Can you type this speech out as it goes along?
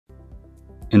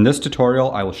In this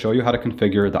tutorial, I will show you how to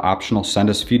configure the optional Send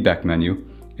Us Feedback menu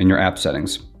in your app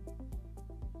settings.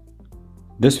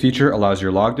 This feature allows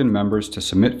your logged in members to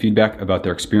submit feedback about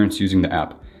their experience using the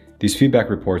app. These feedback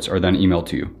reports are then emailed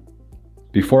to you.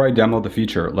 Before I demo the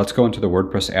feature, let's go into the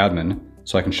WordPress admin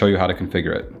so I can show you how to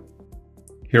configure it.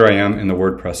 Here I am in the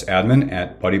WordPress admin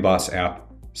at BuddyBoss App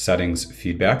Settings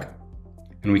Feedback.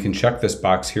 And we can check this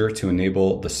box here to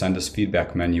enable the Send Us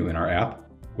Feedback menu in our app,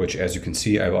 which, as you can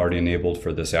see, I've already enabled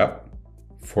for this app.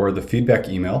 For the feedback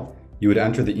email, you would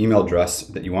enter the email address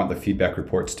that you want the feedback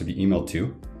reports to be emailed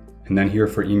to. And then here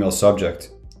for email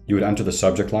subject, you would enter the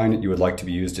subject line that you would like to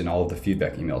be used in all of the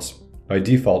feedback emails. By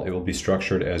default, it will be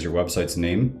structured as your website's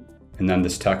name, and then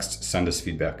this text, Send Us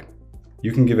Feedback.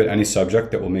 You can give it any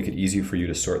subject that will make it easy for you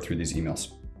to sort through these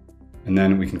emails. And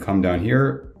then we can come down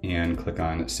here and click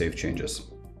on Save Changes.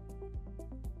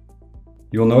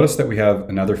 You'll notice that we have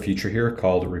another feature here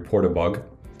called Report a Bug,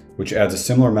 which adds a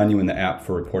similar menu in the app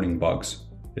for reporting bugs.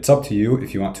 It's up to you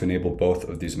if you want to enable both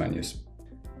of these menus.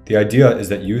 The idea is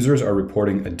that users are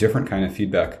reporting a different kind of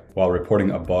feedback while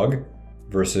reporting a bug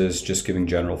versus just giving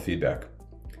general feedback.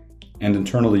 And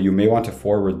internally, you may want to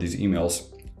forward these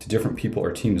emails to different people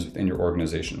or teams within your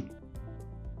organization.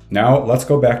 Now let's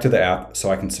go back to the app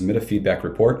so I can submit a feedback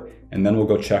report, and then we'll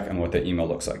go check on what that email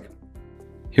looks like.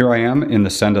 Here I am in the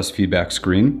Send Us Feedback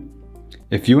screen.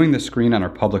 If viewing the screen on our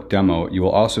public demo, you will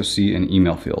also see an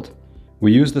email field.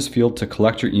 We use this field to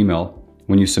collect your email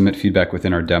when you submit feedback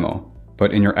within our demo.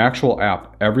 But in your actual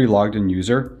app, every logged in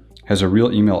user has a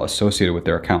real email associated with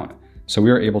their account, so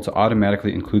we are able to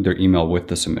automatically include their email with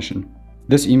the submission.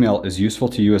 This email is useful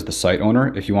to you as the site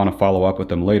owner if you want to follow up with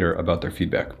them later about their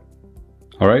feedback.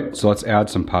 All right, so let's add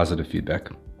some positive feedback.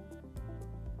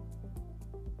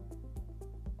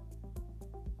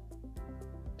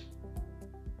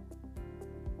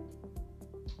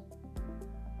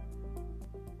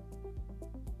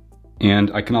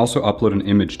 And I can also upload an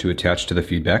image to attach to the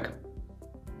feedback.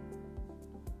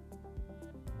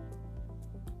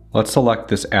 Let's select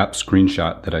this app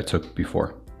screenshot that I took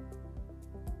before.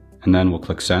 And then we'll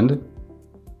click Send.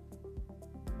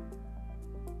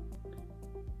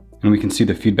 And we can see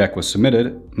the feedback was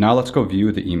submitted. Now let's go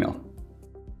view the email.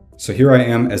 So here I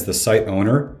am as the site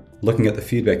owner looking at the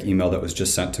feedback email that was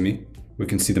just sent to me. We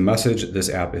can see the message, "This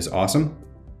app is awesome."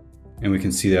 And we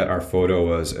can see that our photo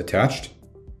was attached.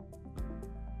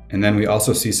 And then we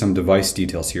also see some device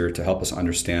details here to help us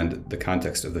understand the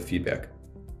context of the feedback.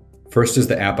 First is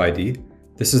the app ID.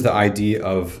 This is the ID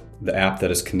of the app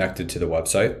that is connected to the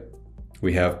website.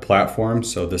 We have platform,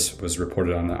 so this was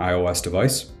reported on an iOS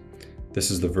device. This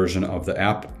is the version of the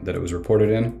app that it was reported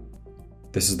in.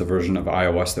 This is the version of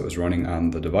iOS that was running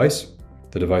on the device.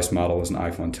 The device model was an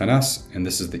iPhone XS, and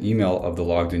this is the email of the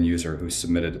logged in user who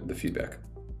submitted the feedback.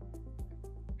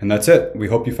 And that's it. We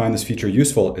hope you find this feature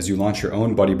useful as you launch your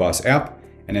own BuddyBoss app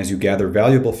and as you gather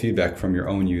valuable feedback from your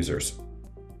own users.